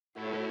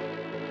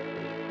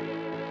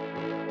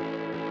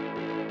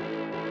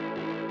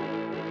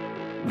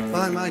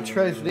By my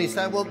troth, niece,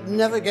 I will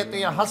never get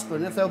thee a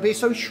husband if they'll be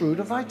so shrewd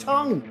of thy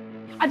tongue.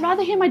 I'd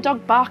rather hear my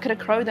dog bark at a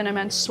crow than a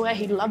man swear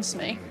he loves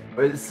me.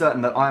 It is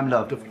certain that I am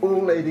loved of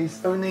all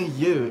ladies, only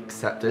you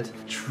excepted.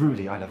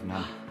 Truly, I love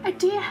none. A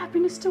dear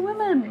happiness to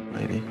women.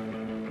 Lady,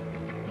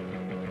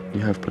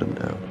 you have put him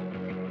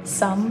down.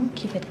 Some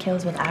Cupid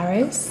kills with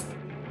arrows,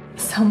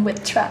 some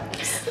with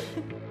traps.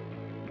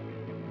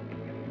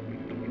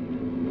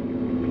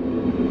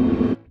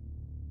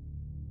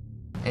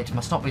 It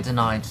must not be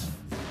denied,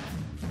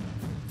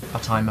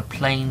 but I'm a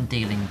plain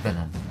dealing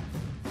villain.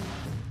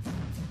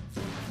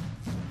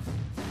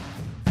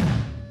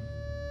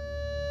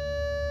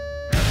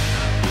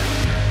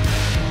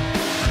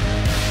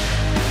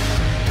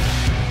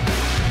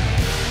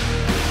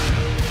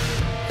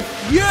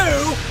 You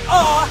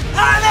are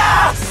an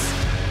ass!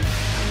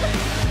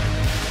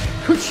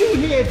 Could she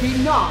here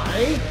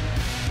deny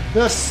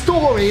the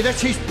story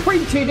that is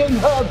printed in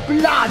her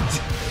blood?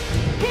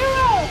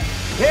 Hero!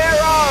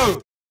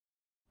 Hero!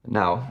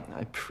 Now,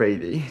 I pray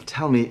thee,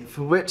 tell me,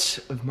 for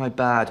which of my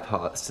bad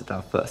parts did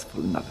thou first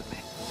fall in love with me?